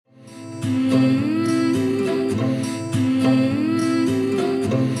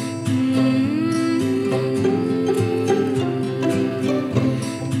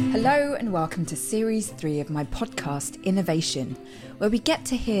welcome to Series 3 of my podcast, Innovation, where we get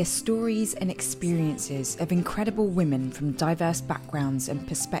to hear stories and experiences of incredible women from diverse backgrounds and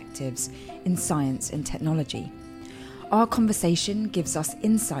perspectives in science and technology. Our conversation gives us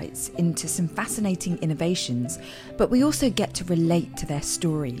insights into some fascinating innovations, but we also get to relate to their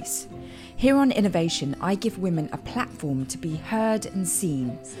stories. Here on Innovation, I give women a platform to be heard and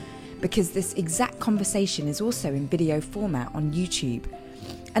seen, because this exact conversation is also in video format on YouTube.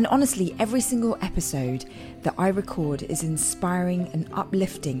 And honestly, every single episode that I record is inspiring and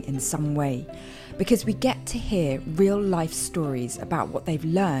uplifting in some way, because we get to hear real life stories about what they've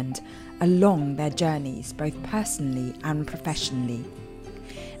learned along their journeys, both personally and professionally.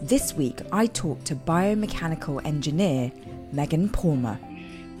 This week, I talked to biomechanical engineer Megan Pormer.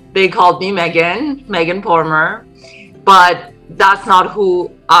 They called me Megan Pormer, but that's not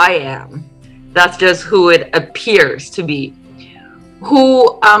who I am. That's just who it appears to be.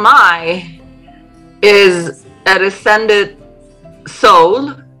 Who am I is an ascended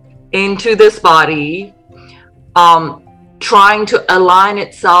soul into this body, trying to align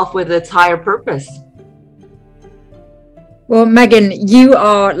itself with its higher purpose. Well, Megan, you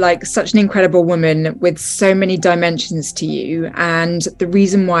are like such an incredible woman with so many dimensions to you. And the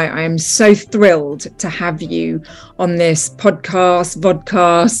reason why I am so thrilled to have you on this podcast,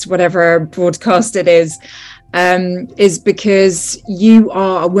 vodcast, whatever broadcast it is because you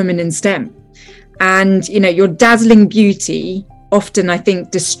are a woman in STEM. And, you know, your dazzling beauty often, I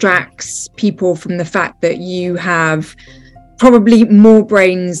think, distracts people from the fact that you have probably more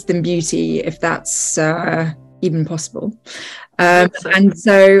brains than beauty, if that's even possible. And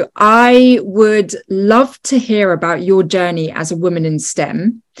so I would love to hear about your journey as a woman in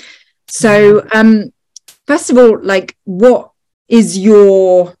STEM. So first of all, like, what is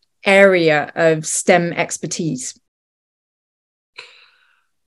your area of STEM expertise?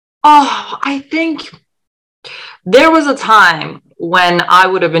 Oh, I think there was a time when I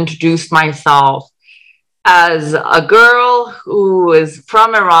would have introduced myself as a girl who is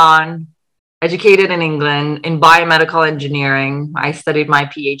from Iran, educated in England in biomedical engineering. I studied my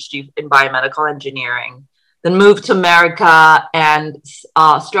PhD in biomedical engineering, then moved to America and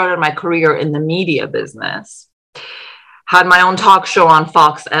started my career in the media business. Had my own talk show on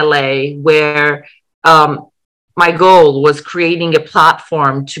Fox LA, where my goal was creating a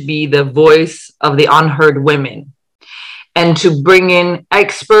platform to be the voice of the unheard women and to bring in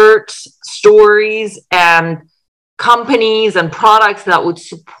experts, stories, and companies and products that would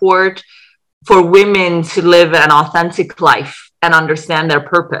support for women to live an authentic life and understand their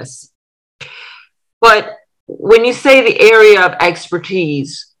purpose. But when you say the area of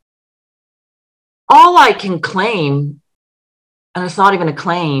expertise, all I can claim, and it's not even a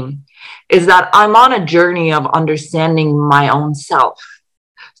claim, is that I'm on a journey of understanding my own self,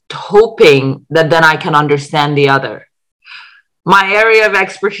 hoping that then I can understand the other. My area of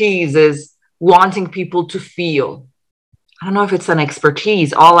expertise is wanting people to feel. I don't know if it's an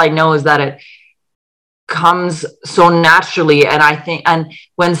expertise. All I know is that it comes so naturally. And I think, and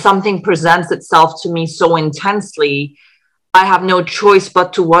when something presents itself to me so intensely, I have no choice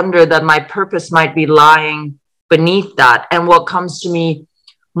but to wonder that my purpose might be lying beneath that. And what comes to me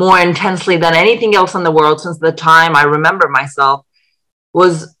more intensely than anything else in the world since the time I remember myself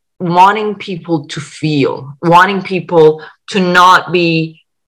was wanting people to feel, wanting people to not be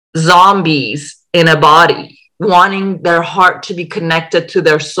zombies in a body, wanting their heart to be connected to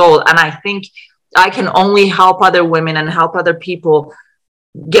their soul. And I think I can only help other women and help other people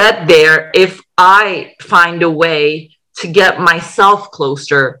get there if I find a way to get myself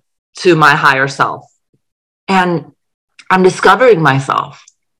closer to my higher self. And I'm discovering myself.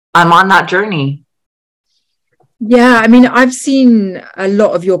 I'm on that journey. Yeah, I mean, I've seen a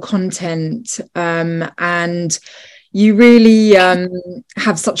lot of your content, and you really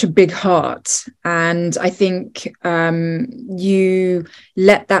have such a big heart. And I think you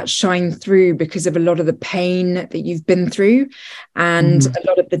let that shine through because of a lot of the pain that you've been through and a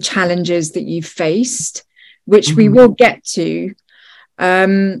lot of the challenges that you've faced, which we will get to.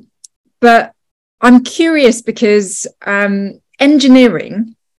 But I'm curious because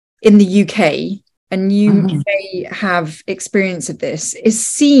engineering in the UK, and you may have experience of this, is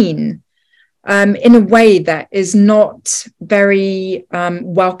seen in a way that is not very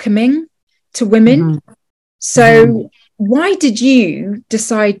welcoming to women. So why did you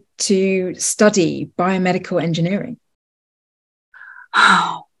decide to study biomedical engineering?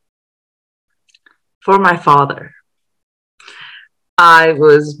 For my father. I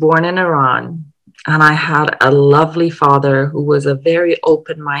was born in Iran, and I had a lovely father who was a very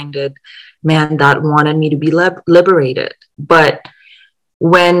open-minded man that wanted me to be liberated. But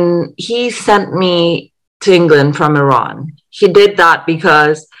when he sent me to England from Iran, he did that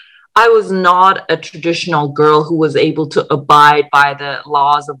because I was not a traditional girl who was able to abide by the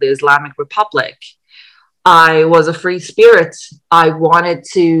laws of the Islamic Republic. I was a free spirit. I wanted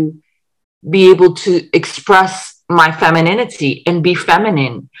to be able to express my femininity and be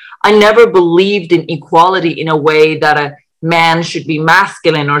feminine. I never believed in equality in a way that a man should be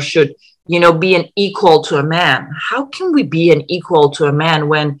masculine or should, be an equal to a man. How can we be an equal to a man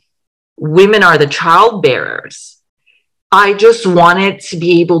when women are the child bearers? I just wanted to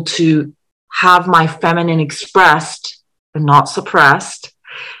be able to have my feminine expressed and not suppressed,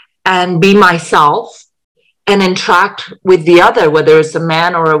 and be myself and interact with the other, whether it's a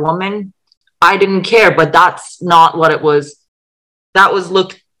man or a woman. I didn't care, but that's not what it was. That was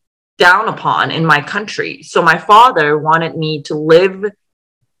looked down upon in my country. So my father wanted me to live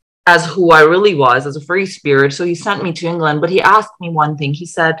as who I really was, as a free spirit. So he sent me to England, but he asked me one thing. He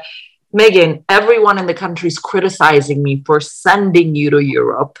said, Megan, everyone in the country is criticizing me for sending you to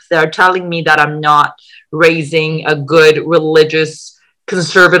Europe. They're telling me that I'm not raising a good religious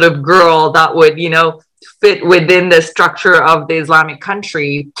conservative girl that would, fit within the structure of the Islamic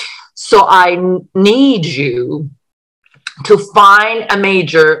country. So I need you to find a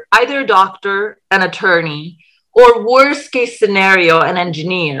major, either a doctor, an attorney, or worst case scenario, an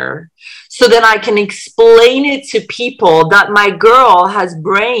engineer, so then I can explain it to people that my girl has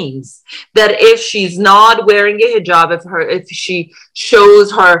brains, that if she's not wearing a hijab, if she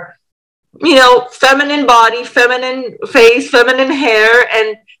shows her, feminine body, feminine face, feminine hair,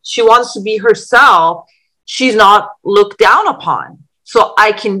 and she wants to be herself, she's not looked down upon. So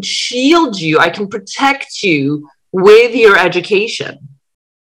I can shield you, I can protect you with your education.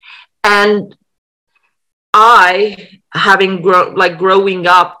 And I, growing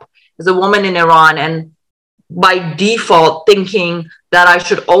up as a woman in Iran, and by default thinking that I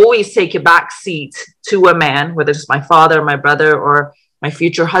should always take a back seat to a man, whether it's my father, my brother, or my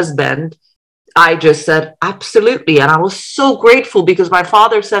future husband, I just said, absolutely. And I was so grateful because my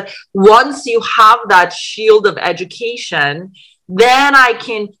father said, once you have that shield of education, then I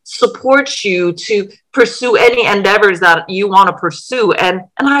can support you to pursue any endeavors that you want to pursue. And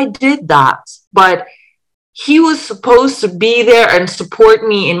I did that. But he was supposed to be there and support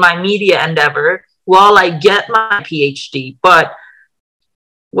me in my media endeavor while I get my PhD. But,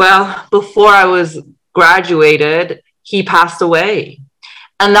 before I was graduated, he passed away.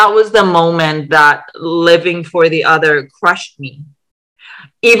 And that was the moment that living for the other crushed me.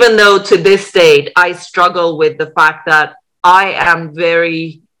 Even though to this date, I struggle with the fact that I am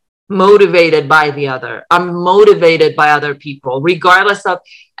very motivated by the other. I'm motivated by other people, regardless of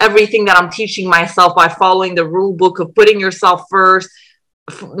everything that I'm teaching myself by following the rule book of putting yourself first.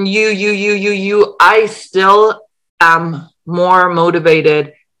 You. I still am more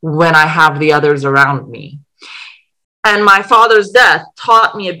motivated when I have the others around me. And my father's death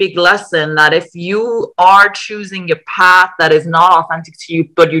taught me a big lesson that if you are choosing a path that is not authentic to you,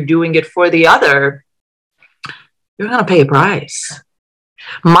 but you're doing it for the other, you're going to pay a price.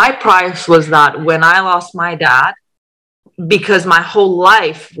 My price was that when I lost my dad, because my whole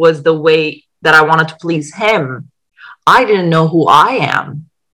life was the way that I wanted to please him, I didn't know who I am.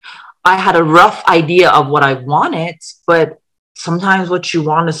 I had a rough idea of what I wanted, but sometimes what you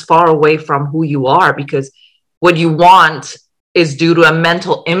want is far away from who you are, because what you want is due to a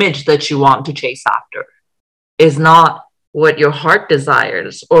mental image that you want to chase after, is not what your heart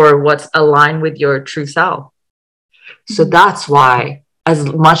desires or what's aligned with your true self. So that's why, as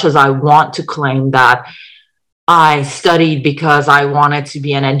much as I want to claim that I studied because I wanted to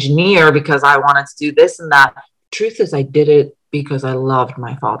be an engineer, because I wanted to do this and that, truth is I did it because I loved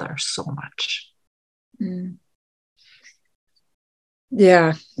my father so much. Mm.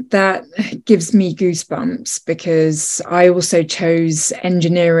 Yeah, that gives me goosebumps, because I also chose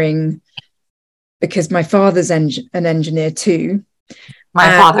engineering because my father's an engineer too. My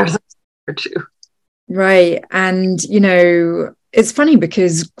father's an engineer too. Right. And, it's funny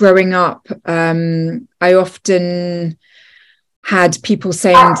because growing up, I often had people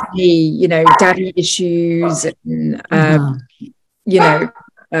saying to me, daddy issues and,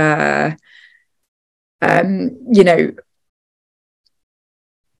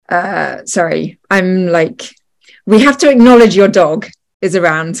 sorry, I'm like, we have to acknowledge your dog is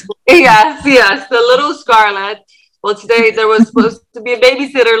around. Yes, the little Scarlet. Well, today there was supposed to be a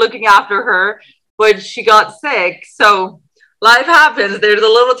babysitter looking after her, but she got sick. So life happens. There's a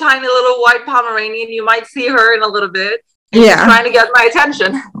little tiny little white Pomeranian. You might see her in a little bit. Yeah. She's trying to get my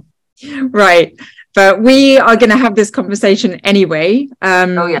attention. Right. But we are going to have this conversation anyway.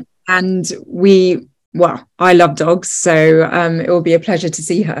 And we well, I love dogs, so it will be a pleasure to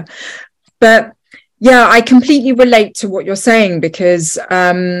see her. But yeah, I completely relate to what you're saying, because,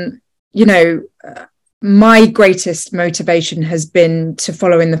 my greatest motivation has been to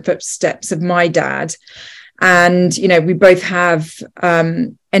follow in the footsteps of my dad. And, we both have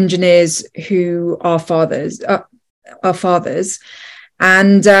engineers who are fathers.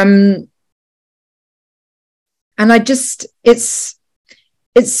 And I just,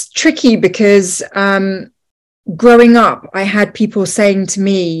 it's tricky, because growing up, I had people saying to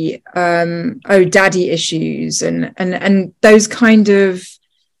me, oh, daddy issues, and those kind of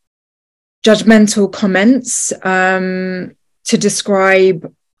judgmental comments to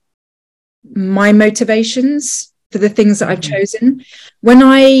describe my motivations for the things that I've chosen. When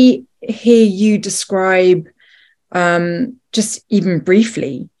I hear you describe, just even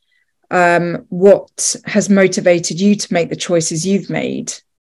briefly, what has motivated you to make the choices you've made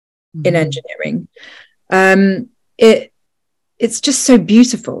in engineering, it's just so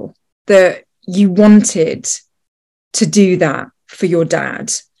beautiful that you wanted to do that for your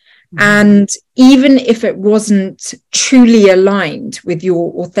dad. And even if it wasn't truly aligned with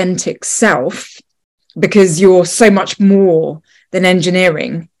your authentic self, because you're so much more than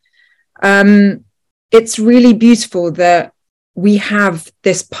engineering, it's really beautiful that we have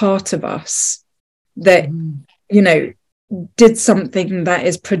this part of us that, did something that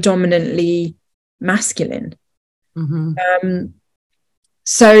is predominantly masculine.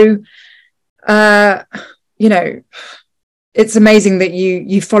 It's amazing that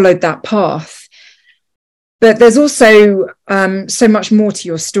you followed that path, but there's also so much more to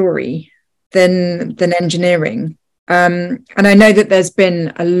your story than engineering. And I know that there's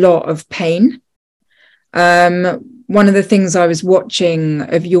been a lot of pain. One of the things I was watching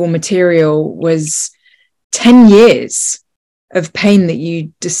of your material was 10 years of pain that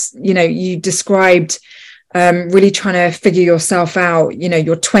you described, really trying to figure yourself out.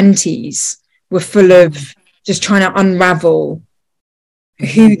 Your 20s were full of just trying to unravel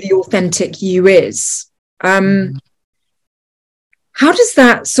who the authentic you is. How does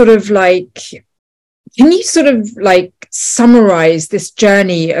that sort of can you sort of summarize this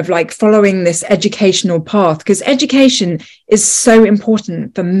journey of following this educational path? Because education is so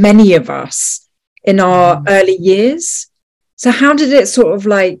important for many of us in our early years. So how did it sort of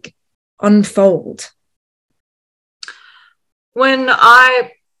unfold? When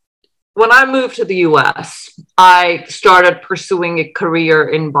I moved to the US, I started pursuing a career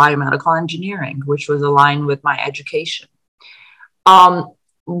in biomedical engineering, which was aligned with my education.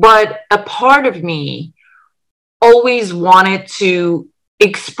 But a part of me always wanted to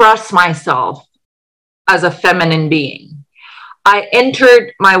express myself as a feminine being. I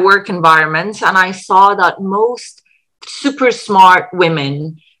entered my work environment and I saw that most super smart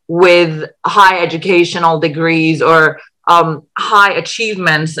women with high educational degrees or high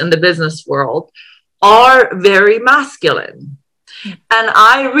achievements in the business world are very masculine. And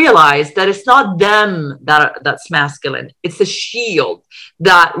I realized that it's not them that's masculine. It's a shield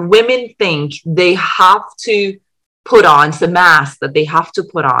that women think they have to put on. It's a mask that they have to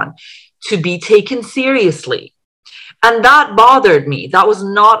put on to be taken seriously. And that bothered me. That was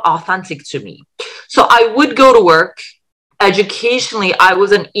not authentic to me. So I would go to work. Educationally, I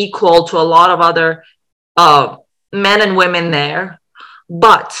wasn't equal to a lot of other men and women there,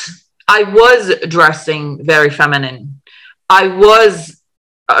 but I was dressing very feminine. I was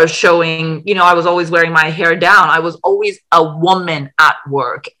showing, I was always wearing my hair down. I was always a woman at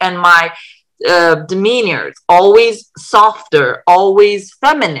work, and my demeanor always softer, always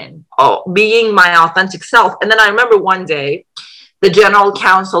feminine, being my authentic self. And then I remember one day, the general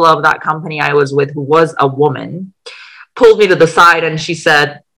counsel of that company I was with, who was a woman, pulled me to the side and she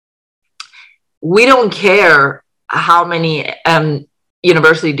said, "We don't care how many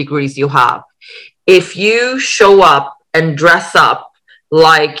university degrees you have. If you show up and dress up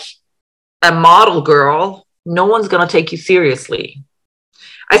like a model girl, no one's going to take you seriously."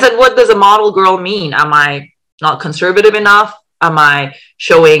 I said, "What does a model girl mean? Am I not conservative enough? Am I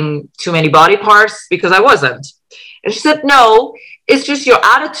showing too many body parts?" Because I wasn't. And she said, "No, it's just your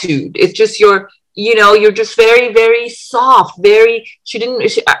attitude. It's just you're just very, very soft, she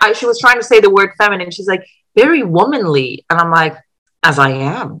was trying to say the word feminine. She's like, very womanly." And I'm like, "As I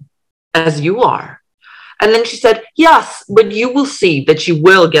am, as you are." And then she said, "Yes, but you will see that you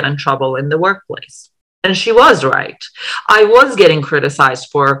will get in trouble in the workplace." And she was right. I was getting criticized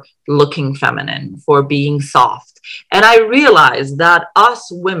for looking feminine, for being soft. And I realized that us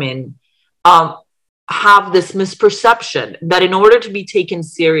women have this misperception that in order to be taken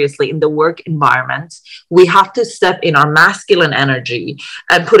seriously in the work environment, we have to step in our masculine energy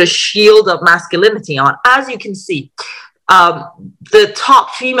and put a shield of masculinity on. As you can see, the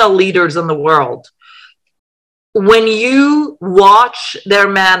top female leaders in the world, when you watch their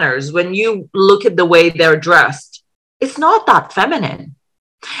manners, when you look at the way they're dressed, it's not that feminine.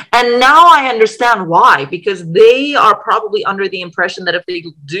 And now I understand why, because they are probably under the impression that if they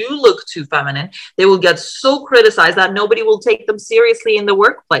do look too feminine, they will get so criticized that nobody will take them seriously in the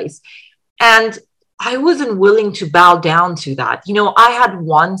workplace. And I wasn't willing to bow down to that. You know, I had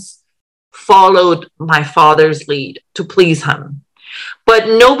once followed my father's lead to please him, but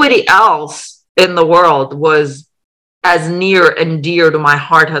nobody else in the world was as near and dear to my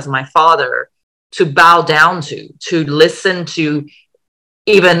heart as my father to bow down to listen to,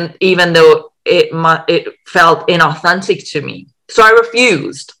 even though it felt inauthentic to me. So I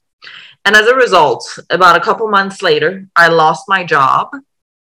refused. And as a result, about a couple months later, I lost my job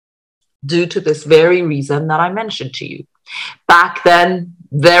due to this very reason that I mentioned to you. Back then,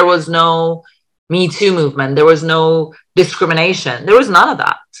 there was no Me Too movement. There was no discrimination. There was none of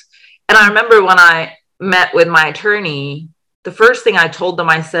that. And I remember when I met with my attorney, the first thing I told them,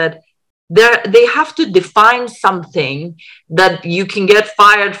 I said, they have to define something that you can get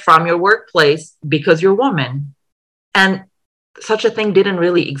fired from your workplace because you're a woman. And such a thing didn't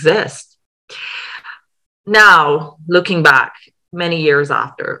really exist. Now, looking back many years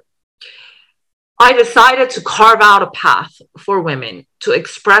after, I decided to carve out a path for women to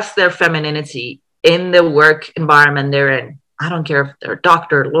express their femininity in the work environment they're in. I don't care if they're a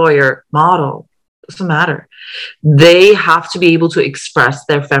doctor, lawyer, model. Doesn't matter. They have to be able to express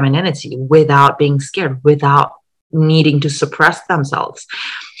their femininity without being scared, without needing to suppress themselves.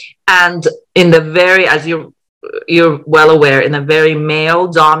 And in the very, as you're well aware, in the very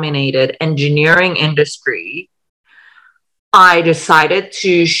male-dominated engineering industry, I decided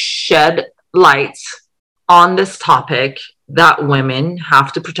to shed light on this topic that women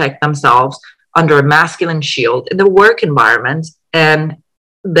have to protect themselves under a masculine shield in the work environment. And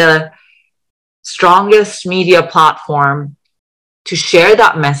the strongest media platform to share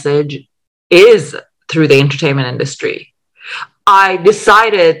that message is through the entertainment industry. I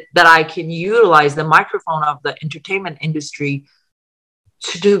decided that I can utilize the microphone of the entertainment industry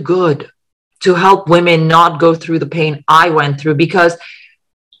to do good, to help women not go through the pain I went through. Because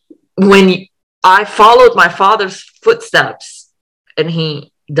when I followed my father's footsteps and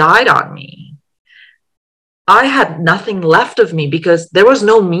he died on me, I had nothing left of me because there was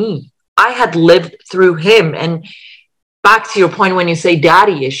no me. I had lived through him. And back to your point, when you say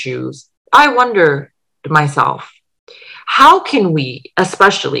daddy issues, I wonder to myself, how can we,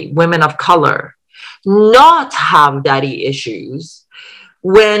 especially women of color, not have daddy issues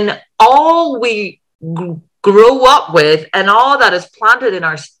when all we grow up with and all that is planted in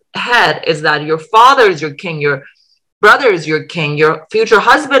our head is that your father is your king, your brother is your king, your future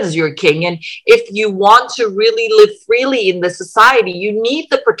husband is your king. And if you want to really live freely in the society, you need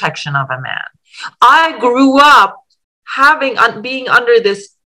the protection of a man. I grew up being under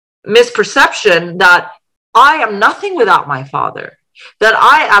this misperception that I am nothing without my father, that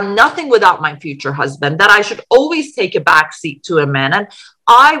I am nothing without my future husband, that I should always take a backseat to a man. And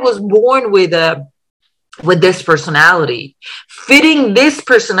I was born with this personality. Fitting this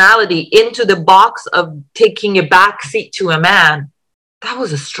personality into the box of taking a backseat to a man, that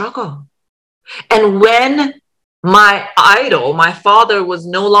was a struggle. And when my idol, my father, was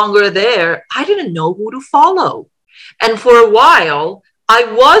no longer there, I didn't know who to follow. And for a while, I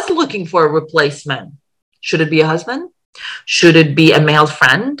was looking for a replacement. Should it be a husband? Should it be a male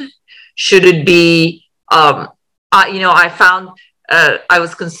friend? Should it be, I found I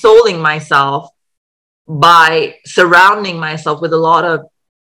was consoling myself by surrounding myself with a lot of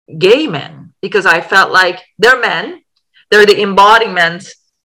gay men, because I felt like they're men, they're the embodiment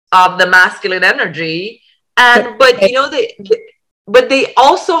of the masculine energy, and but they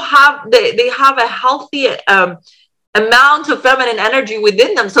also have they have a healthy amount of feminine energy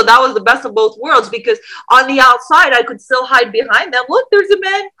within them. So that was the best of both worlds, because on the outside I could still hide behind them. Look, there's a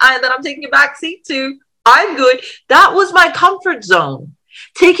man that I'm taking a back seat to. I'm good. That was my comfort zone.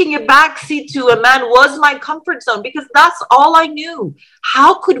 Taking a back seat to a man was my comfort zone because that's all I knew.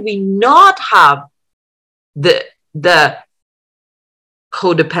 How could we not have the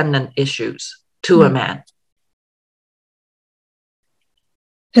codependent issues to a man?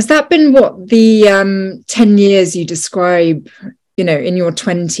 Has that been what the 10 years you describe, in your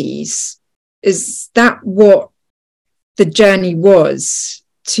 20s? Is that what the journey was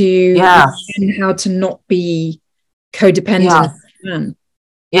to learn how to not be codependent?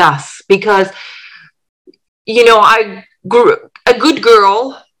 Yes, because a good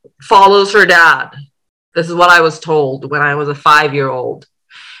girl follows her dad. This is what I was told when I was a 5-year-old.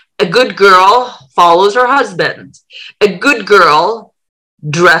 A good girl follows her husband. A good girl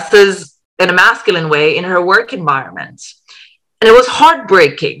dresses in a masculine way in her work environment. And it was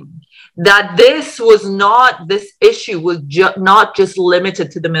heartbreaking that this issue was not just limited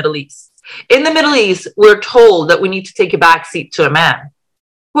to the Middle East. In the Middle East, we're told that we need to take a backseat to a man.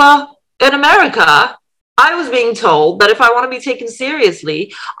 Well, in America, I was being told that if I want to be taken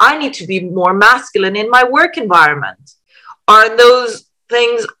seriously, I need to be more masculine in my work environment. Aren't those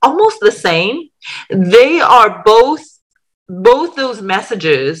things almost the same? They are both those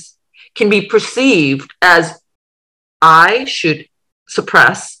messages can be perceived as I should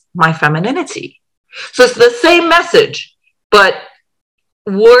suppress my femininity. So it's the same message, but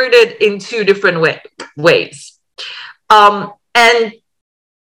worded in two different ways. And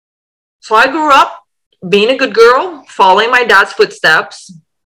so I grew up being a good girl, following my dad's footsteps.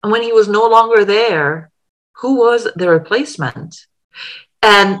 And when he was no longer there, who was the replacement?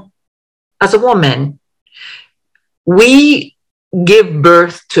 And as a woman, we give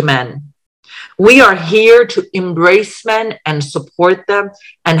birth to men. We are here to embrace men and support them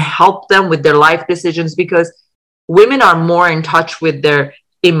and help them with their life decisions, because women are more in touch with their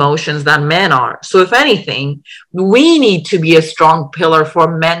emotions than men are. So if anything, we need to be a strong pillar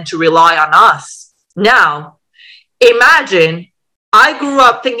for men to rely on us. Now, imagine I grew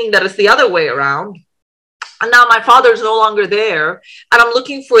up thinking that it's the other way around. And now my father's no longer there. And I'm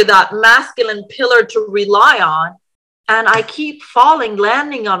looking for that masculine pillar to rely on. And I keep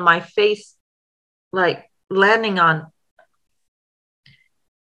landing on my face, I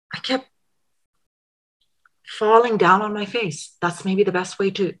kept falling down on my face. That's maybe the best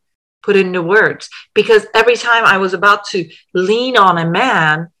way to put it into words. Because every time I was about to lean on a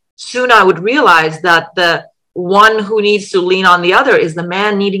man, soon I would realize that the one who needs to lean on the other is the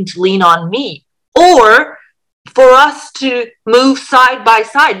man needing to lean on me. Or for us to move side by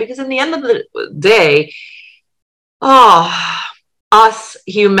side. Because in the end of the day, us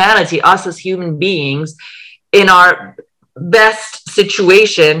as human beings, in our best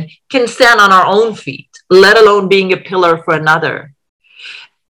situation, can stand on our own feet, let alone being a pillar for another.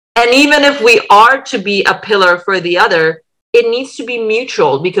 And even if we are to be a pillar for the other, it needs to be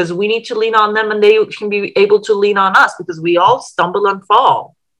mutual, because we need to lean on them and they can be able to lean on us, because we all stumble and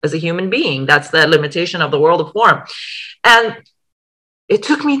fall as a human being. That's the limitation of the world of form. And it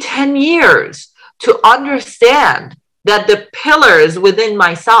took me 10 years to understand that the pillar is within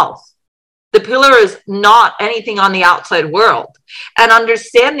myself. The pillar is not anything on the outside world. And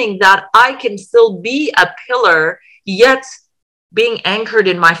understanding that I can still be a pillar, yet being anchored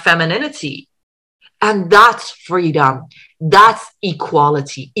in my femininity. And that's freedom. That's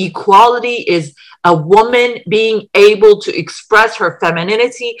equality. Equality is a woman being able to express her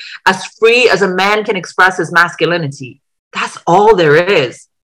femininity as free as a man can express his masculinity. That's all there is.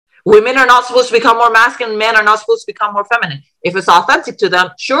 Women are not supposed to become more masculine. Men are not supposed to become more feminine. If it's authentic to them,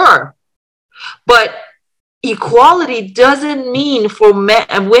 sure. But equality doesn't mean for men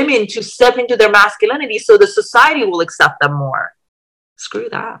and women to step into their masculinity so the society will accept them more. Screw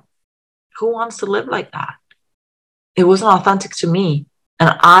that. Who wants to live like that? It wasn't authentic to me.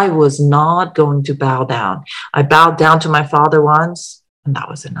 And I was not going to bow down. I bowed down to my father once, and that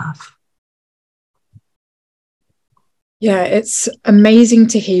was enough. Yeah, it's amazing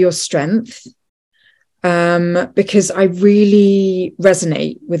to hear your strength, because I really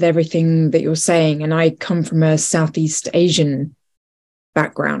resonate with everything that you're saying. And I come from a Southeast Asian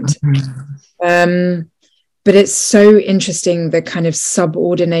background. Mm-hmm. But it's so interesting, the kind of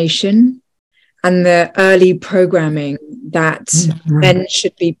subordination and the early programming that mm-hmm. men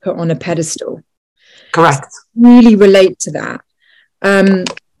should be put on a pedestal. Correct. Really relate to that.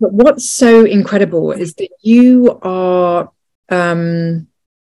 But what's so incredible is that you are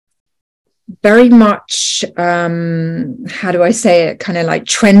very much, how do I say it, kind of like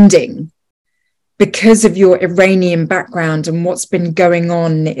trending because of your Iranian background and what's been going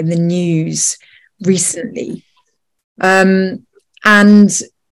on in the news recently. And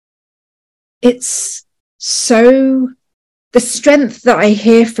it's so, the strength that I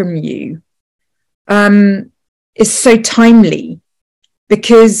hear from you is so timely,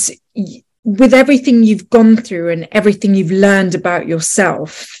 because with everything you've gone through and everything you've learned about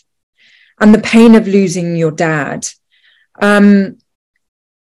yourself and the pain of losing your dad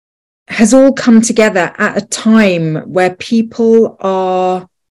has all come together at a time where people are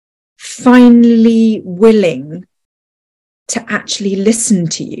finally willing to actually listen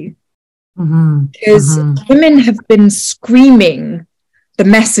to you. Mm-hmm. Because women have been screaming the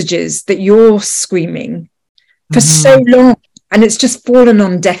messages that you're screaming for so long, and it's just fallen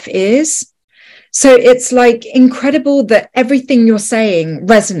on deaf ears. So it's like incredible that everything you're saying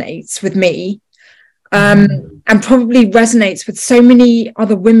resonates with me, and probably resonates with so many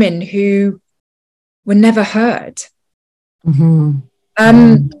other women who were never heard.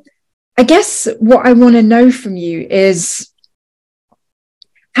 I guess what I want to know from you is,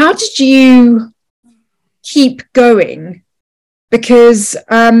 how did you keep going? Because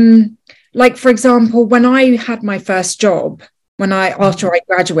like, for example, when I had my first job, after I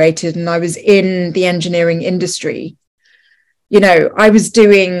graduated and I was in the engineering industry, I was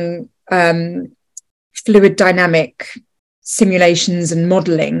doing fluid dynamic simulations and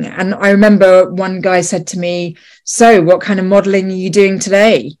modeling. And I remember one guy said to me, "So what kind of modeling are you doing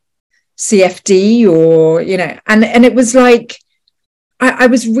today? CFD or," and it was like, I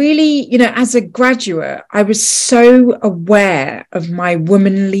was really, as a graduate, I was so aware of my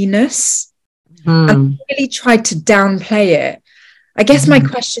womanliness and really tried to downplay it. I guess my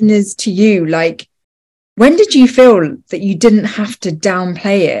question is to you, like, when did you feel that you didn't have to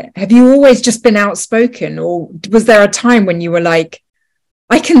downplay it? Have you always just been outspoken, or was there a time when you were like,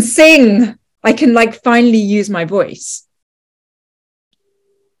 I can sing, I can like finally use my voice?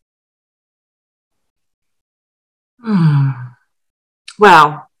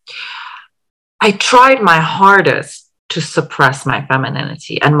 Well, I tried my hardest to suppress my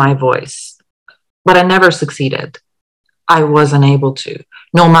femininity and my voice, but I never succeeded. I wasn't able to.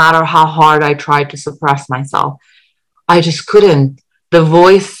 No matter how hard I tried to suppress myself, I just couldn't. The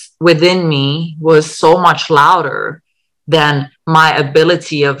voice within me was so much louder than my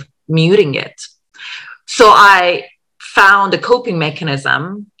ability of muting it. So I found a coping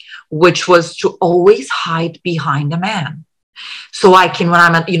mechanism, which was to always hide behind a man. So I can, when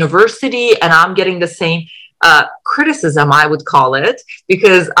I'm at university and I'm getting the same criticism, I would call it,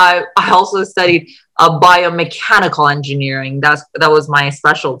 because I also studied biomechanical engineering. That was my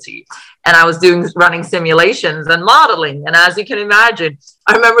specialty. And I was running simulations and modeling. And as you can imagine,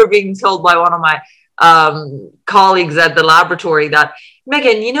 I remember being told by one of my colleagues at the laboratory that,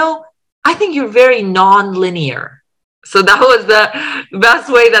 "Megan, I think you're very non-linear." So that was the best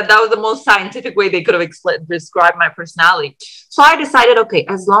way, that was the most scientific way they could have described my personality. So I decided, okay,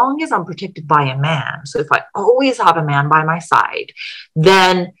 as long as I'm protected by a man, so if I always have a man by my side,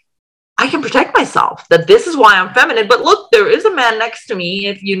 then I can protect myself, that this is why I'm feminine. But look, there is a man next to me.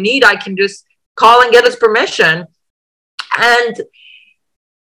 If you need, I can just call and get his permission. And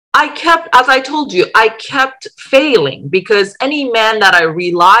I kept, as I told you, I kept failing, because any man that I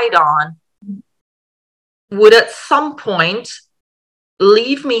relied on would at some point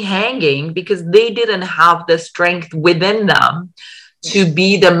leave me hanging, because they didn't have the strength within them to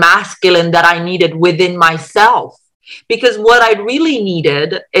be the masculine that I needed within myself. Because what I really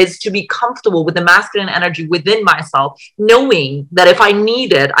needed is to be comfortable with the masculine energy within myself, knowing that if I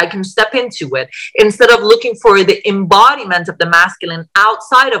need it, I can step into it, instead of looking for the embodiment of the masculine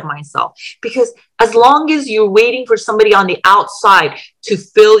outside of myself. Because as long as you're waiting for somebody on the outside to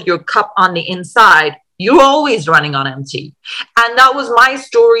fill your cup on the inside, you're always running on empty. And that was my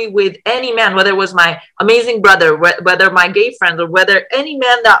story with any man, whether it was my amazing brother, whether my gay friends, or whether any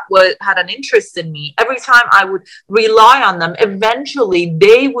man that had an interest in me. Every time I would rely on them, eventually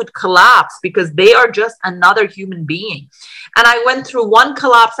they would collapse, because they are just another human being. And I went through one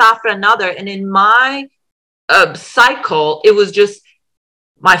collapse after another. And in my cycle, it was just,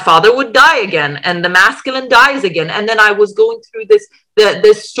 my father would die again, and the masculine dies again. And then I was going through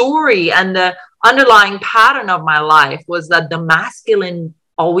the story, and the underlying pattern of my life was that the masculine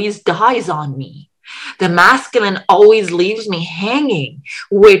always dies on me. The masculine always leaves me hanging,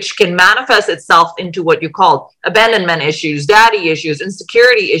 which can manifest itself into what you call abandonment issues, daddy issues,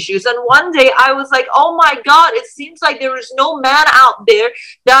 insecurity issues. And one day I was like, oh my God, it seems like there is no man out there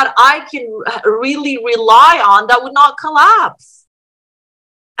that I can really rely on that would not collapse.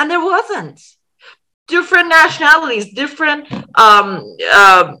 And there wasn't. Different nationalities, different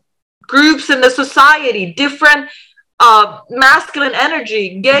groups in the society, different masculine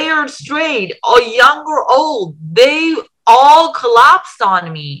energy, gay or straight, or young or old, they all collapsed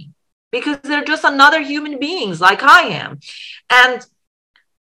on me, because they're just another human beings like I am. And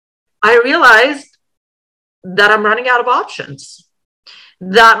I realized that I'm running out of options,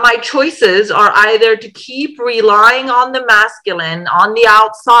 that my choices are either to keep relying on the masculine on the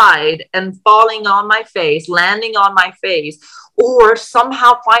outside and falling on my face, landing on my face, or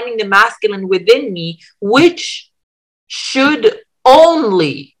somehow finding the masculine within me, which should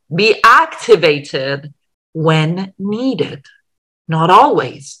only be activated when needed, not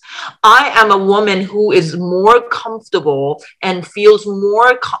always. I am a woman who is more comfortable and feels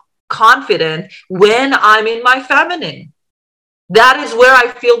more confident when I'm in my feminine. That is where I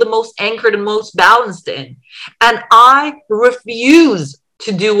feel the most anchored and most balanced in. And I refuse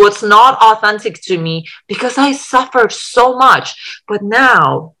to do what's not authentic to me because I suffered so much. But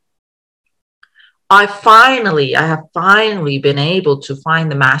now I have finally been able to find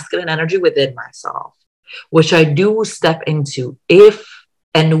the masculine energy within myself, which I do step into if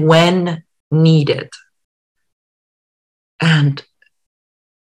and when needed. And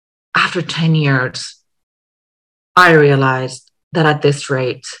after 10 years, I realized that at this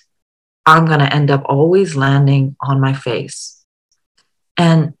rate, I'm going to end up always landing on my face.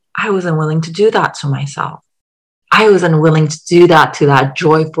 And I wasn't willing to do that to myself. I wasn't willing to do that to that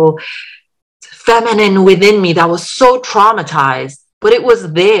joyful feminine within me that was so traumatized, but it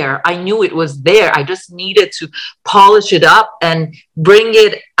was there. I knew it was there. I just needed to polish it up and bring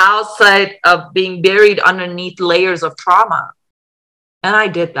it outside of being buried underneath layers of trauma. And I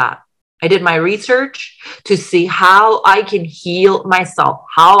did that. I did my research to see how I can heal myself,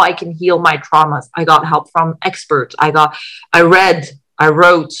 how I can heal my traumas. I got help from experts. I read, I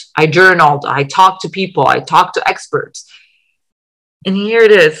wrote, I journaled, I talked to people, I talked to experts. And here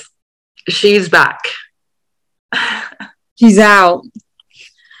it is. She's back. She's out.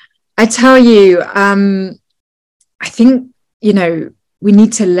 I tell you, I think, we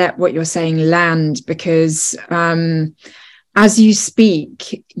need to let what you're saying land, because as you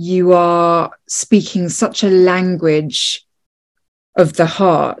speak, you are speaking such a language of the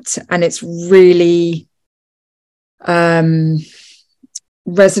heart, and it's really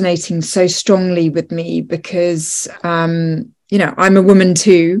resonating so strongly with me because, I'm a woman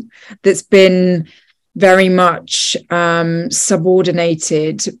too that's been very much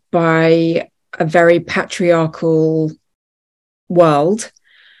subordinated by a very patriarchal world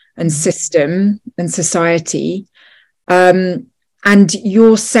and system and society. And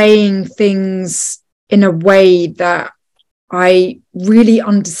you're saying things in a way that I really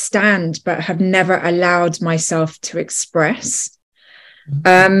understand, but have never allowed myself to express.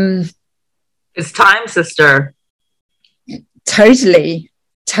 It's time, sister. Totally.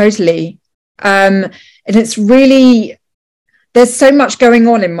 And it's really, there's so much going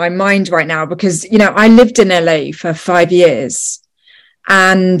on in my mind right now because, I lived in LA for 5 years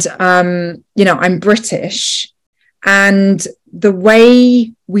and, I'm British. And the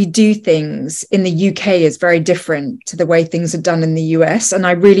way we do things in the UK is very different to the way things are done in the US. And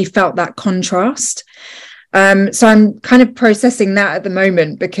I really felt that contrast. So I'm kind of processing that at the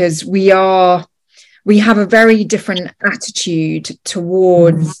moment because we have a very different attitude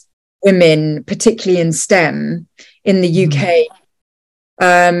towards women, particularly in STEM in the UK.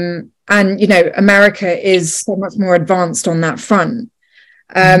 And, America is so much more advanced on that front.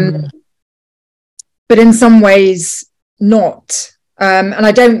 But in some ways not. And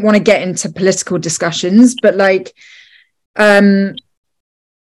I don't want to get into political discussions, but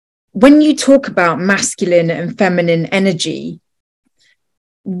when you talk about masculine and feminine energy,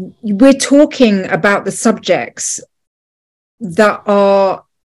 we're talking about the subjects that are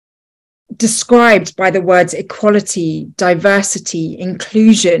described by the words equality, diversity,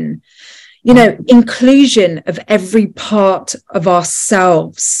 inclusion, inclusion of every part of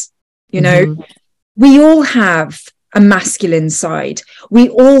ourselves. We all have a masculine side. We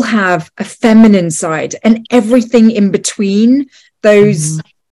all have a feminine side, and everything in between those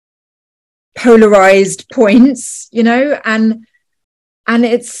polarized points, and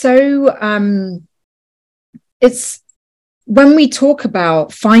it's so, it's when we talk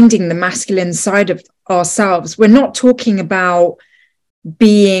about finding the masculine side of ourselves, we're not talking about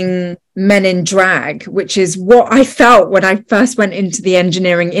being men in drag, which is what I felt when I first went into the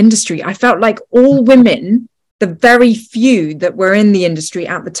engineering industry. I felt like all women, the very few that were in the industry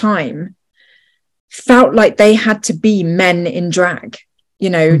at the time, felt like they had to be men in drag.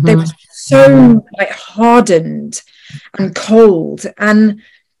 They were so hardened and cold. And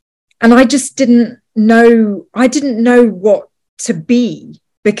I just didn't know what to be,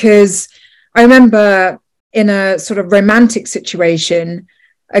 because I remember in a sort of romantic situation,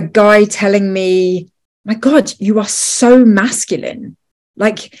 a guy telling me, my God, you are so masculine.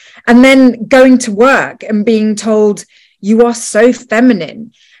 And then going to work and being told you are so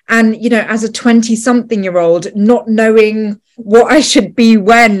feminine. And, as a 20-something-year-old, not knowing what I should be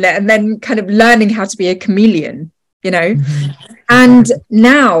when, and then kind of learning how to be a chameleon, And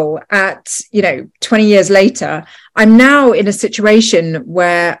now at, 20 years later, I'm now in a situation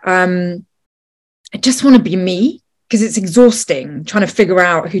where I just want to be me, because it's exhausting trying to figure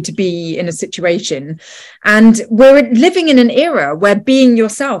out who to be in a situation. And we're living in an era where being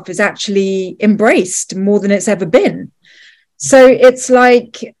yourself is actually embraced more than it's ever been. So it's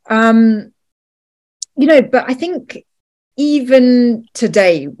like, but I think even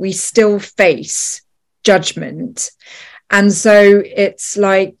today we still face judgment. And so it's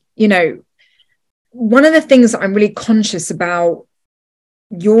like, one of the things that I'm really conscious about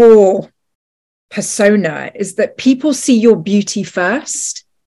your persona is that people see your beauty first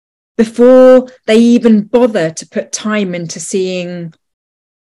before they even bother to put time into seeing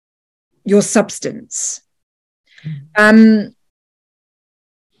your substance.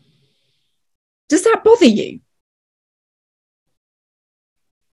 Does that bother you?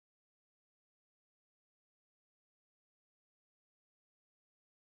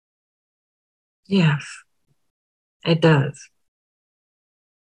 Yes, it does.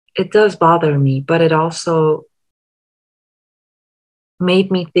 It does bother me, but it also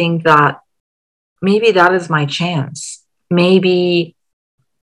made me think that maybe that is my chance. Maybe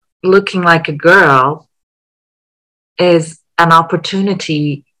looking like a girl is an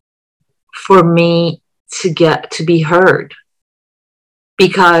opportunity for me to get to be heard.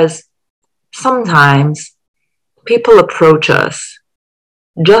 Because sometimes people approach us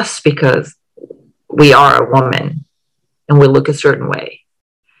just because we are a woman and we look a certain way.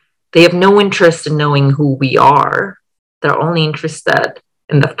 They have no interest in knowing who we are. They're only interested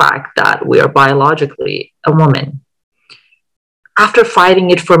in the fact that we are biologically a woman. After fighting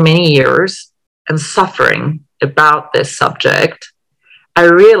it for many years and suffering about this subject, I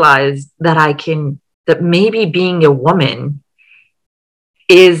realized that maybe being a woman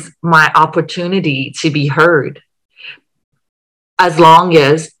is my opportunity to be heard, as long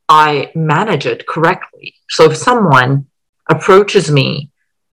as I manage it correctly. So if someone approaches me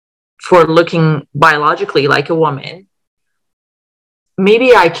for looking biologically like a woman,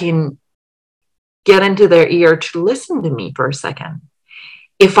 maybe I can get into their ear to listen to me for a second.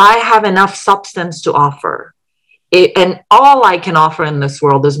 If I have enough substance to offer, and all I can offer in this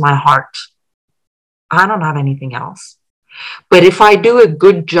world is my heart, I don't have anything else. But if I do a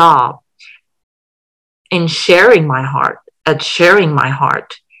good job in sharing my heart,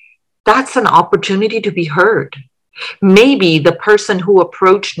 that's an opportunity to be heard. Maybe the person who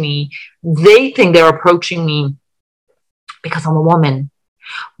approached me, they think they're approaching me because I'm a woman.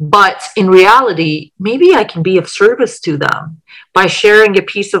 But in reality, maybe I can be of service to them by sharing a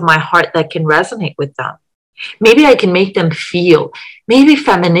piece of my heart that can resonate with them. Maybe I can make them feel, maybe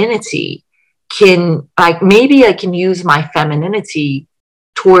femininity maybe I can use my femininity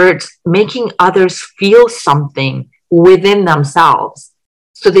towards making others feel something within themselves.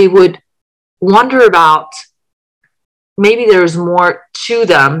 So they would wonder about, maybe there's more to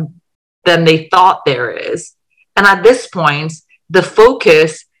them than they thought there is. And at this point, the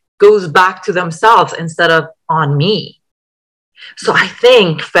focus goes back to themselves instead of on me. So I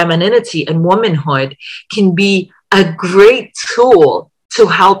think femininity and womanhood can be a great tool to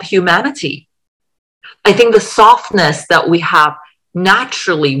help humanity. I think the softness that we have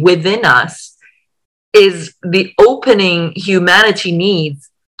naturally within us is the opening humanity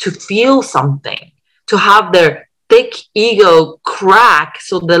needs to feel something, to have their thick ego crack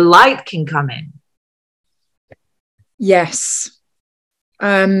so the light can come in. Yes.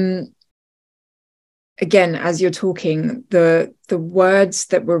 Again, as you're talking, the words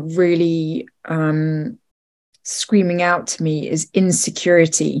that were really screaming out to me is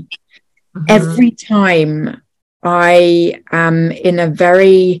insecurity. Mm-hmm. Every time I am in a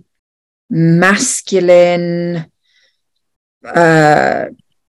very masculine,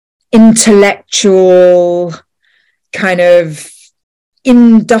 intellectual, kind of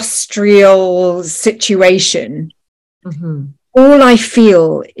industrial situation, mm-hmm. all I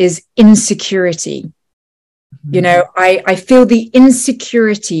feel is insecurity. Mm-hmm. I feel the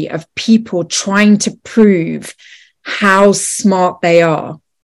insecurity of people trying to prove how smart they are.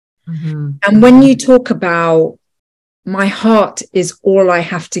 Mm-hmm. And when you talk about my heart is all I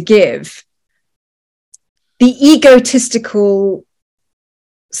have to give, the egotistical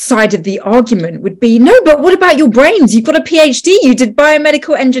side of the argument would be, no, but what about your brains? You've got a PhD, you did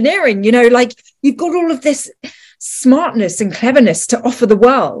biomedical engineering, you've got all of this smartness and cleverness to offer the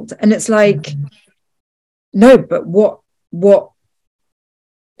world. And it's like, mm-hmm. no, but what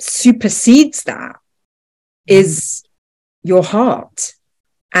supersedes that is your heart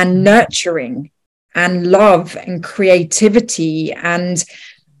and nurturing and love and creativity and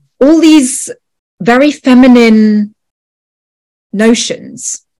all these very feminine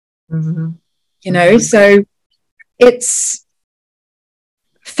notions, mm-hmm. So it's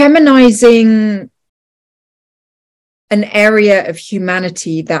feminizing an area of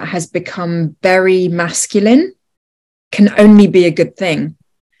humanity that has become very masculine can only be a good thing.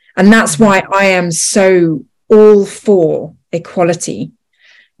 And that's why I am so all for equality.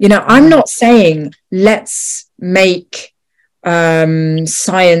 You know, I'm not saying let's make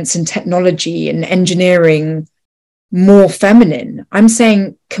science and technology and engineering more feminine. I'm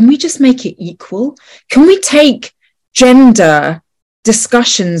saying, can we just make it equal? Can we take gender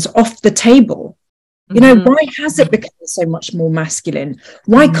discussions off the table? You know, why has it become so much more masculine?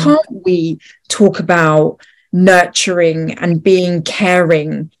 Why can't we talk about nurturing and being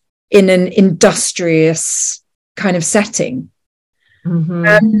caring in an industrious kind of setting?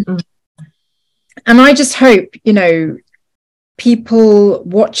 And I just hope, you know, people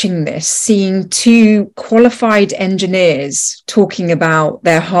watching this, seeing two qualified engineers talking about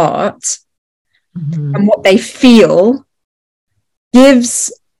their heart and what they feel,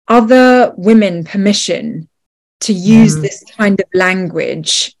 gives other women permission to use this kind of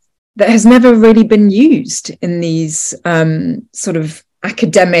language that has never really been used in these sort of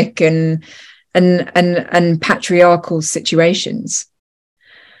academic and patriarchal situations.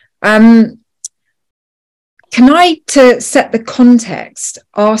 Can I, to set the context,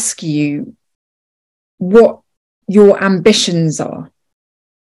 ask you what your ambitions are?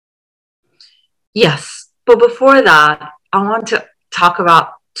 Yes, but before that, I want to talk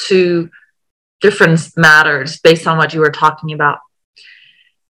about two different matters based on what you were talking about.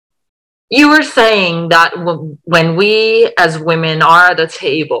 You were saying that when we as women are at the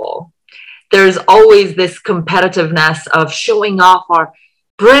table, there's always this competitiveness of showing off our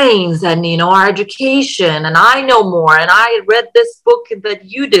brains and, you know, our education, and I know more, and I read this book that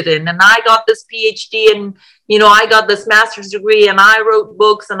you didn't, and I got this PhD, and, you know, I got this master's degree, and I wrote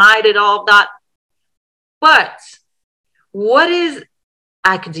books, and I did all of that. But what is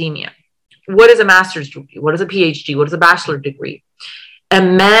academia? What is a master's degree? What is a PhD? What is a bachelor's degree? A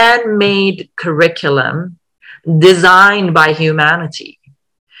man-made curriculum designed by humanity.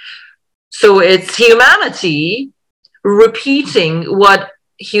 So it's humanity repeating what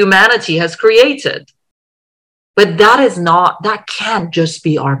humanity has created. But that can't just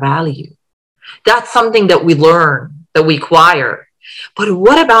be our value. That's something that we learn, that we acquire. But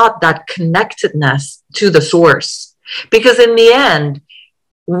what about that connectedness to the source? Because in the end,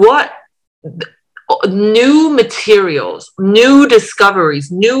 what new materials, new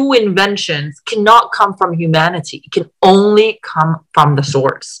discoveries, new inventions cannot come from humanity. It can only come from the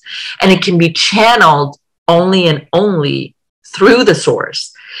source. And it can be channeled only and only through the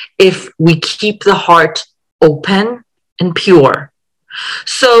source if we keep the heart open and pure.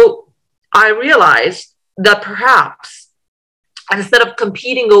 So I realized that perhaps instead of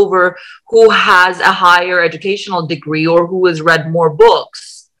competing over who has a higher educational degree or who has read more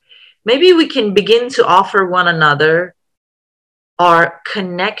books, maybe we can begin to offer one another our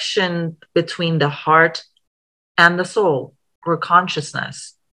connection between the heart and the soul, or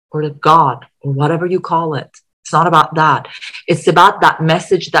consciousness, or the God, or whatever you call it. It's not about that. It's about that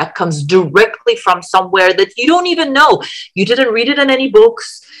message that comes directly from somewhere that you don't even know. You didn't read it in any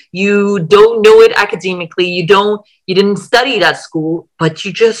books. You don't know it academically. You didn't study it at school, but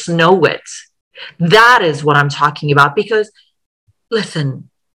you just know it. That is what I'm talking about. Because, listen,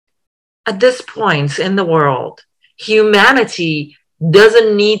 at this point in the world, humanity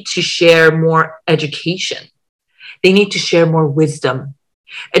doesn't need to share more education. They need to share more wisdom.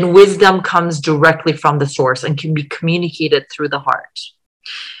 And wisdom comes directly from the source and can be communicated through the heart.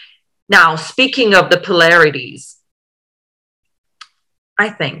 Now, speaking of the polarities, I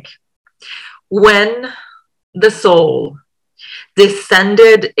think when the soul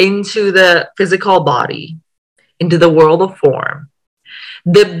descended into the physical body, into the world of form,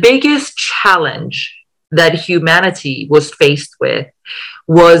 the biggest challenge that humanity was faced with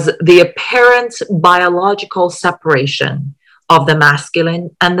was the apparent biological separation of the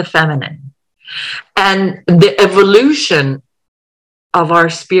masculine and the feminine. And the evolution of our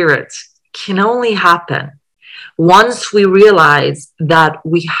spirit can only happen once we realize that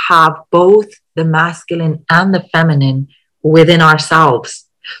we have both the masculine and the feminine within ourselves.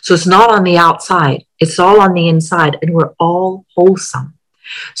 So it's not on the outside, it's all on the inside, and we're all wholesome.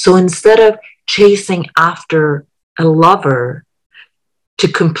 So instead of chasing after a lover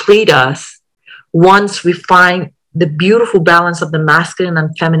to complete us, once we find the beautiful balance of the masculine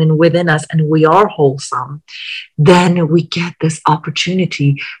and feminine within us, and we are wholesome, then we get this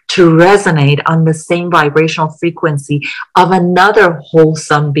opportunity to resonate on the same vibrational frequency of another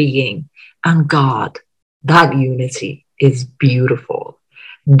wholesome being. And God, that unity is beautiful.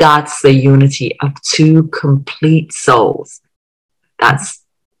 That's the unity of two complete souls. That's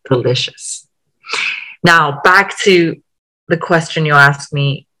delicious. Now, back to the question you asked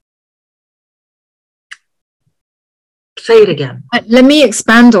me. Say it again. Let me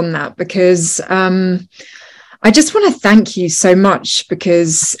expand on that, because I just want to thank you so much,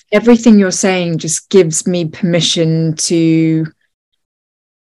 because everything you're saying just gives me permission to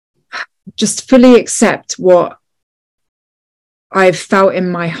just fully accept what I've felt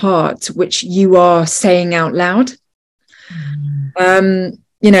in my heart, which you are saying out loud.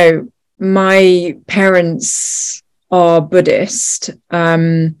 You know, my parents are Buddhist,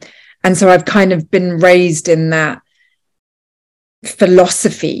 and so I've kind of been raised in that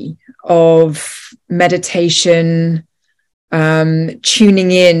philosophy of meditation,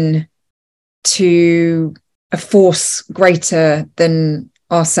 tuning in to a force greater than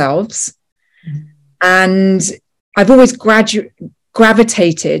ourselves. And I've always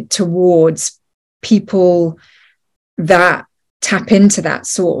gravitated towards people that tap into that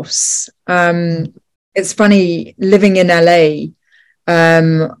source. It's funny, living in LA,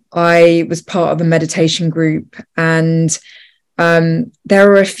 I was part of a meditation group, and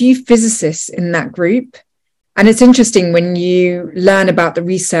there are a few physicists in that group. And it's interesting when you learn about the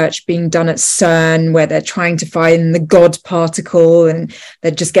research being done at CERN, where they're trying to find the God particle, and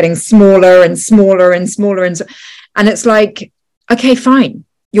they're just getting smaller and smaller and smaller. And it's like, okay, fine.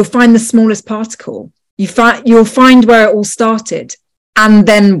 You'll find the smallest particle. You'll find where it all started. And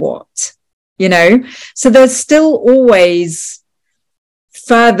then what? You know? So there's still always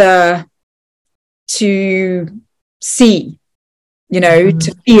further to see, you know,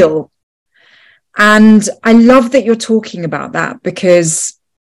 to feel. And I love that you're talking about that, because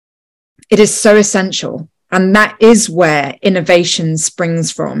it is so essential. And that is where innovation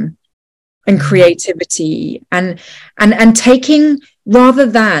springs from, and creativity, and taking, rather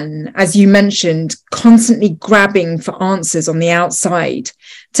than, as you mentioned, constantly grabbing for answers on the outside,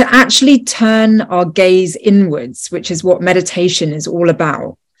 to actually turn our gaze inwards, which is what meditation is all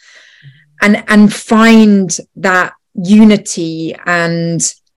about, and find that unity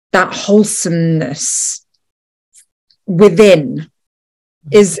and that wholesomeness within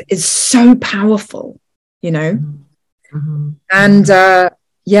is so powerful, you know. And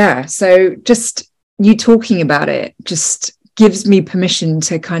yeah, so just you talking about it just gives me permission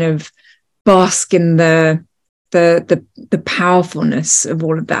to kind of bask in the powerfulness of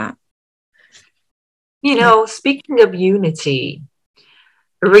all of that. You know, speaking of unity,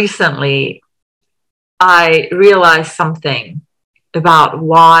 recently I realized something about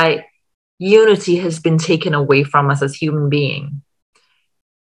why unity has been taken away from us as human beings.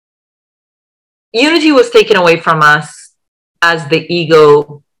 Unity was taken away from us as the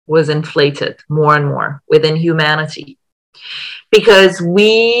ego was inflated more and more within humanity. Because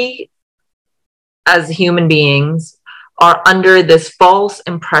we, as human beings, are under this false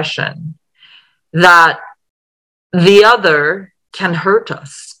impression that the other can hurt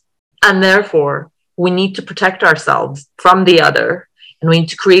us. And therefore, we need to protect ourselves from the other, and we need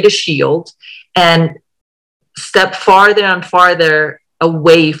to create a shield and step farther and farther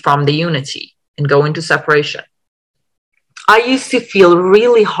away from the unity and go into separation. I used to feel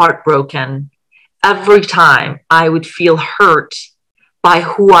really heartbroken every time I would feel hurt by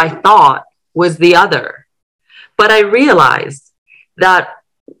who I thought was the other. But I realized that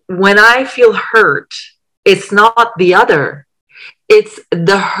when I feel hurt, it's not the other. It's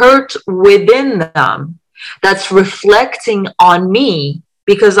the hurt within them that's reflecting on me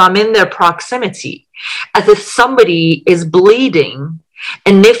because I'm in their proximity. As if somebody is bleeding,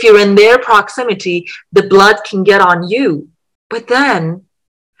 and if you're in their proximity, the blood can get on you. But then,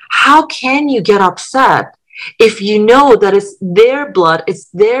 how can you get upset if you know that it's their blood, it's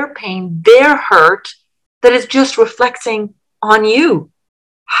their pain, their hurt that is just reflecting on you?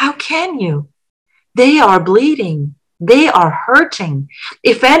 How can you? They are bleeding. They are hurting.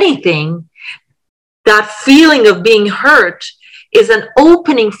 If anything, that feeling of being hurt is an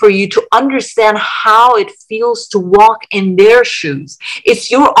opening for you to understand how it feels to walk in their shoes. It's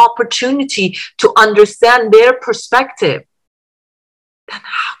your opportunity to understand their perspective. Then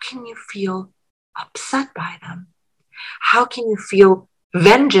how can you feel upset by them? How can you feel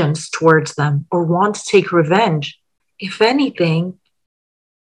vengeance towards them or want to take revenge? If anything,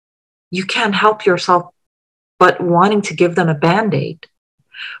 you can't help yourself but wanting to give them a Band-Aid.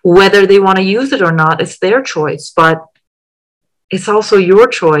 Whether they want to use it or not, it's their choice, but it's also your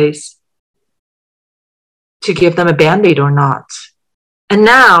choice to give them a Band-Aid or not. And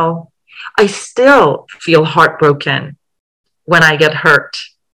now I still feel heartbroken when I get hurt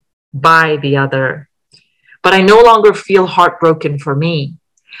by the other, but I no longer feel heartbroken for me.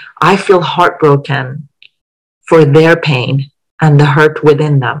 I feel heartbroken for their pain and the hurt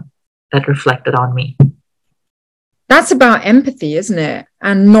within them that reflected on me. That's about empathy, isn't it?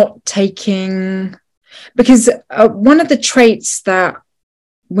 And not taking, because one of the traits that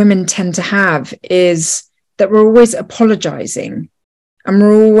women tend to have is that we're always apologizing and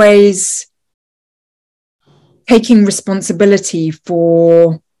we're always taking responsibility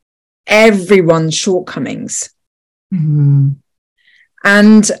for everyone's shortcomings. Mm-hmm.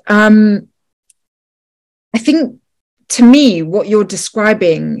 And I think, to me, what you're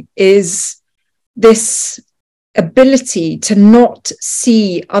describing is this ability to not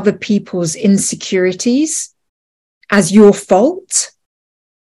see other people's insecurities as your fault,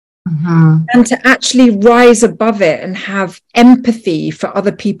 Mm-hmm. and to actually rise above it and have empathy for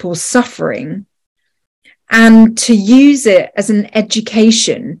other people's suffering, and to use it as an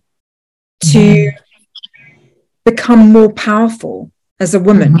education to become more powerful as a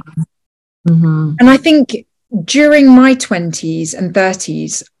woman. Mm-hmm. And I think during my 20s and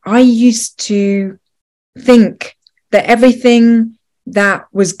 30s, I used to think that everything that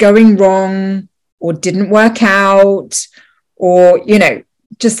was going wrong or didn't work out, or, you know,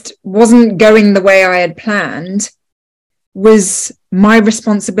 just wasn't going the way I had planned, was my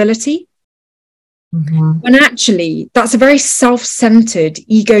responsibility. Mm-hmm. When actually, that's a very self-centered,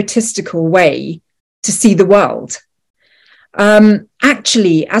 egotistical way to see the world.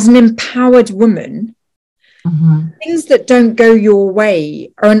 Actually, as an empowered woman, Mm-hmm. things that don't go your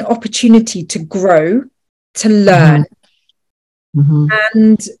way are an opportunity to grow, to learn, Mm-hmm.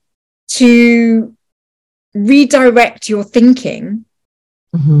 and to redirect your thinking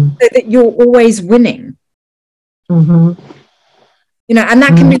Mm-hmm. so that you're always winning. Mm-hmm. You know, and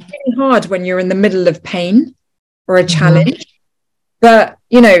that can be really hard when you're in the middle of pain or a challenge. But,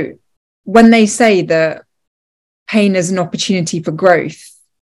 you know, when they say that pain is an opportunity for growth,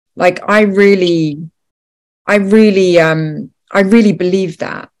 like I really believe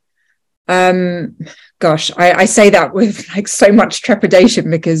that. Gosh, I say that with like so much trepidation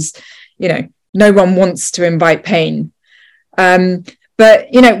because, you know, no one wants to invite pain.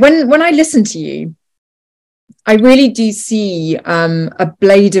 But, you know, when I listen to you, I really do see a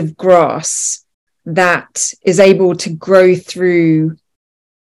blade of grass that is able to grow through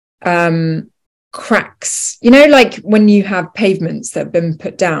cracks, you know, like when you have pavements that have been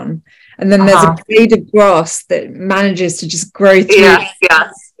put down, and then there's a blade of grass that manages to just grow through.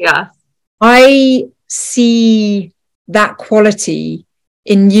 Yes. I see that quality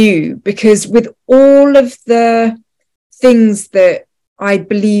in you, because with all of the things that I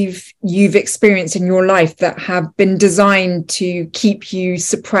believe you've experienced in your life that have been designed to keep you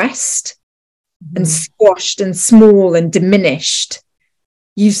suppressed and squashed and small and diminished,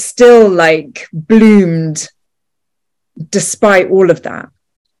 you've still like bloomed despite all of that.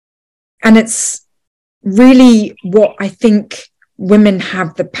 And it's really what I think women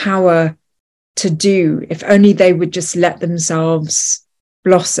have the power to do, if only they would just let themselves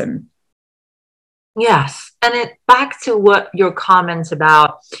blossom. Yes. And it back to what your comments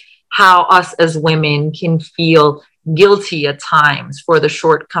about how us as women can feel guilty at times for the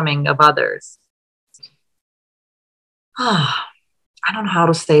shortcoming of others. I don't know how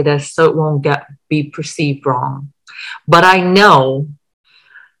to say this so it won't be perceived wrong. But I know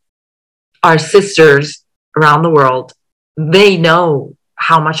our sisters around the world, they know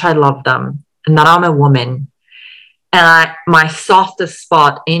how much I love them and that I'm a woman. And my softest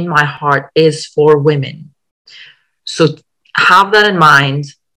spot in my heart is for women. So have that in mind,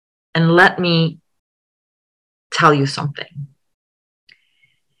 and let me tell you something.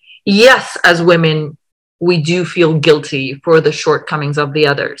 Yes, as women, we do feel guilty for the shortcomings of the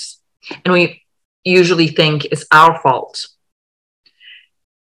others. And we usually think it's our fault.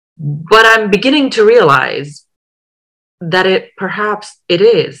 But I'm beginning to realize that perhaps it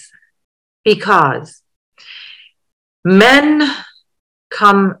is, because men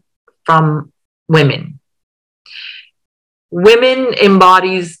come from women. Women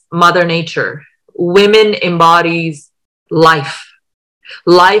embodies Mother Nature. Women embodies life.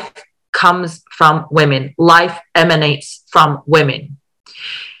 Life comes from women. Life emanates from women.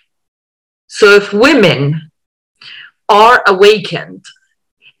 So if women are awakened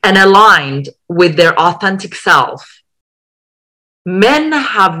and aligned with their authentic self, men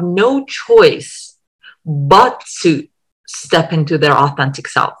have no choice but to step into their authentic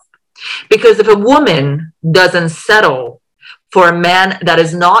self. Because if a woman doesn't settle for a man that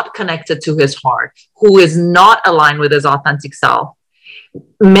is not connected to his heart, who is not aligned with his authentic self,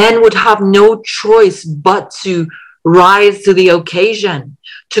 men would have no choice but to rise to the occasion,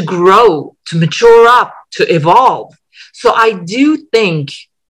 to grow, to mature up, to evolve. So I do think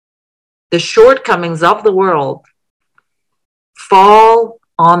the shortcomings of the world fall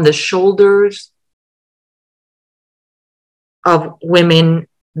on the shoulders of women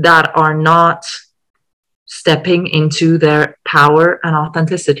that are not stepping into their power and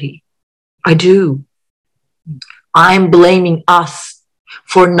authenticity. I do. I'm blaming us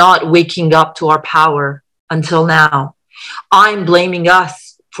for not waking up to our power until now. I'm blaming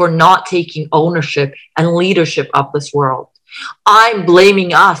us for not taking ownership and leadership of this world. I'm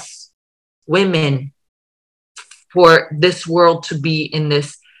blaming us, women, for this world to be in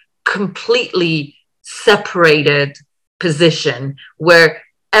this completely separated position where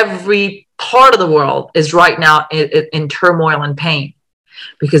every part of the world is right now in turmoil and pain.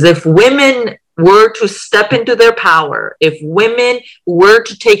 Because if women were to step into their power, if women were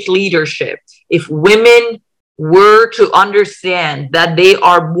to take leadership, if women were to understand that they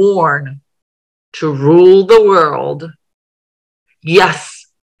are born to rule the world, yes,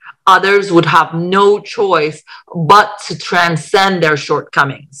 others would have no choice but to transcend their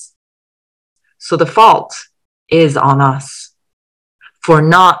shortcomings. So the fault is on us for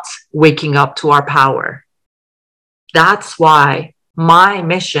not waking up to our power. That's why my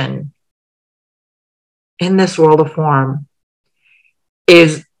mission in this world of form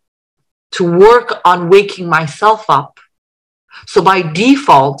is to work on waking myself up. So by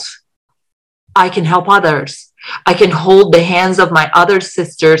default, I can help others. I can hold the hands of my other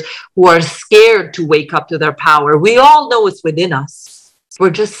sisters who are scared to wake up to their power. We all know it's within us. We're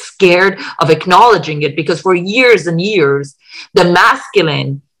just scared of acknowledging it because for years and years, the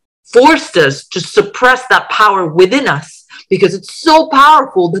masculine forced us to suppress that power within us because it's so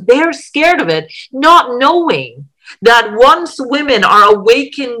powerful that they're scared of it, not knowing that once women are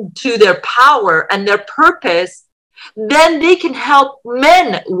awakened to their power and their purpose, then they can help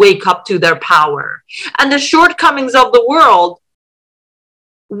men wake up to their power. And the shortcomings of the world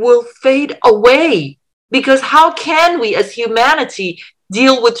will fade away. Because how can we as humanity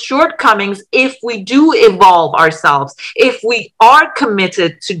deal with shortcomings if we do evolve ourselves, if we are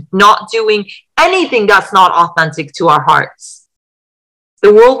committed to not doing anything that's not authentic to our hearts?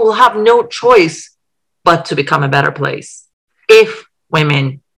 The world will have no choice but to become a better place if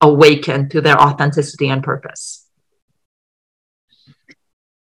women awaken to their authenticity and purpose.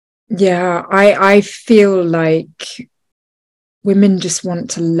 Yeah, I feel like women just want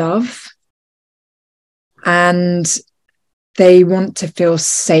to love and they want to feel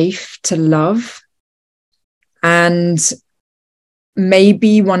safe to love. And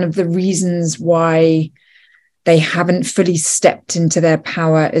maybe one of the reasons why they haven't fully stepped into their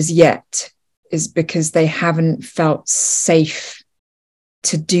power as yet is because they haven't felt safe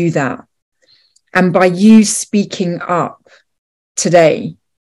to do that. And by you speaking up today,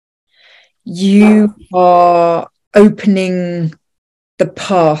 you are opening the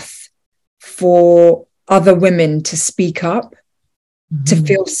path for other women to speak up, to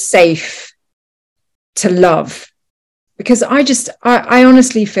feel safe, to love. Because I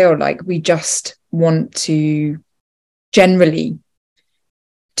honestly feel like we just want to generally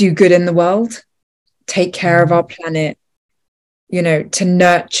do good in the world, take care of our planet, to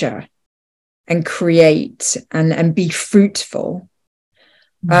nurture and create and be fruitful.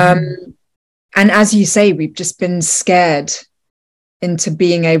 And as you say, we've just been scared into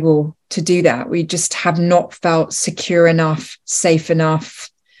being able to do that. We just have not felt secure enough, safe enough,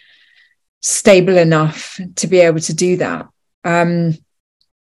 stable enough to be able to do that.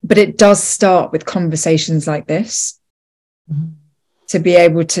 But it does start with conversations like this, to be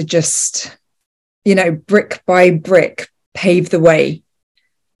able to just, brick by brick, pave the way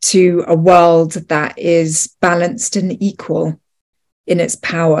to a world that is balanced and equal in its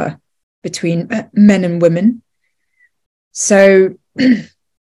power between men and women. So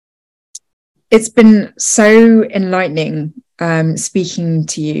it's been so enlightening speaking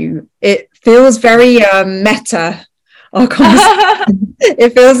to you. It feels very meta, our conversation.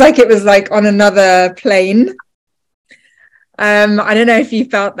 It feels like it was like on another plane. I don't know if you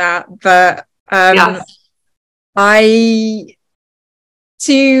felt that, but Yes.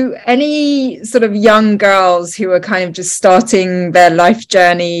 To any sort of young girls who are kind of just starting their life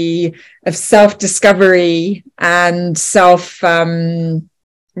journey of self-discovery and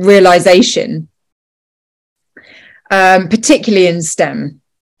self-realization, particularly in STEM,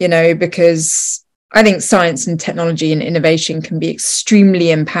 because I think science and technology and innovation can be extremely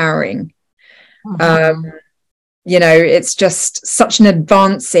empowering. It's just such an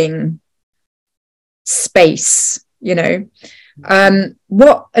advancing space,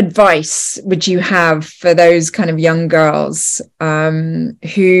 what advice would you have for those kind of young girls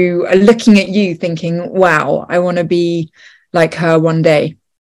who are looking at you thinking, wow, I want to be like her one day?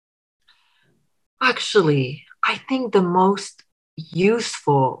 Actually, I think the most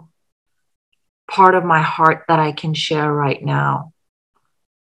useful part of my heart that I can share right now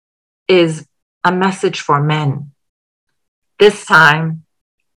is a message for men. This time,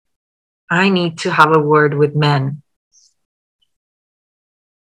 I need to have a word with men.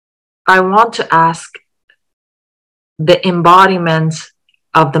 I want to ask the embodiment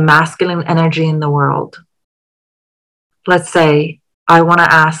of the masculine energy in the world. Let's say I want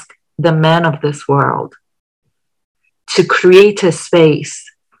to ask the men of this world to create a space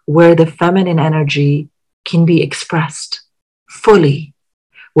where the feminine energy can be expressed fully,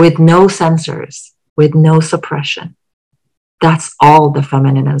 with no censors, with no suppression. That's all the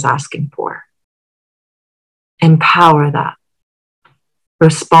feminine is asking for. Empower that.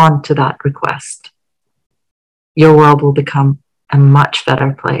 Respond to that request. Your world will become a much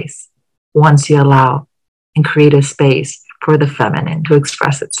better place once you allow and create a space for the feminine to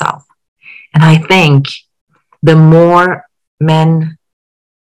express itself. And I think the more men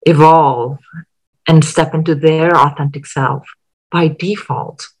evolve and step into their authentic self, by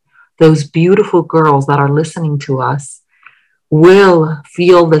default, those beautiful girls that are listening to us will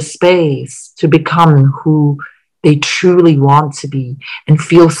feel the space to become who they truly want to be and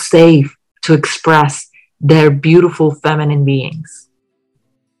feel safe to express their beautiful feminine beings.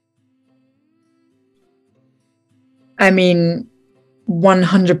 I mean,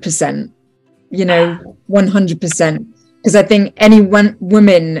 100%, 100%. Because I think any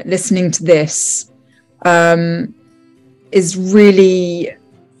woman listening to this is really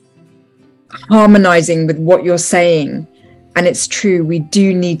harmonizing with what you're saying. And it's true, we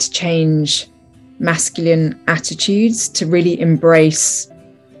do need to change masculine attitudes to really embrace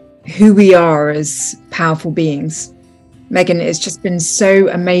who we are as powerful beings. Megan, it's just been so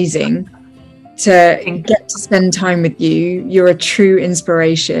amazing to get to spend time with you. You're a true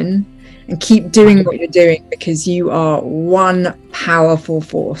inspiration, and keep doing what you're doing because you are one powerful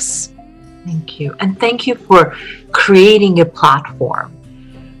force. Thank you. And thank you for creating a platform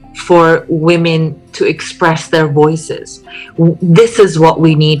for women to express their voices. This is what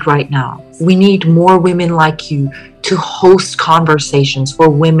we need right now. We need more women like you to host conversations for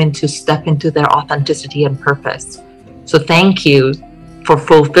women to step into their authenticity and purpose. So thank you for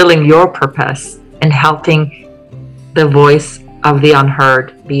fulfilling your purpose and helping the voice of the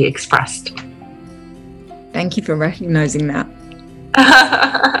unheard be expressed. Thank you for recognizing that.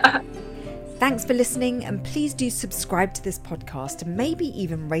 Thanks for listening, and please do subscribe to this podcast and maybe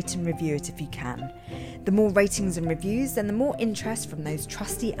even rate and review it if you can. The more ratings and reviews, then the more interest from those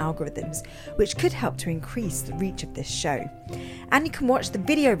trusty algorithms, which could help to increase the reach of this show. And you can watch the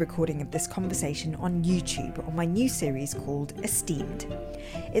video recording of this conversation on YouTube on my new series called Esteemed.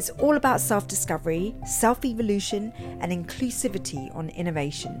 It's all about self-discovery, self-evolution, and inclusivity on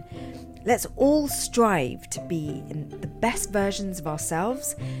innovation. Let's all strive to be in the best versions of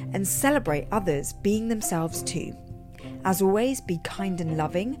ourselves and celebrate others being themselves too. As always, be kind and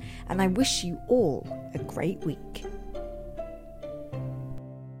loving, and I wish you all a great week.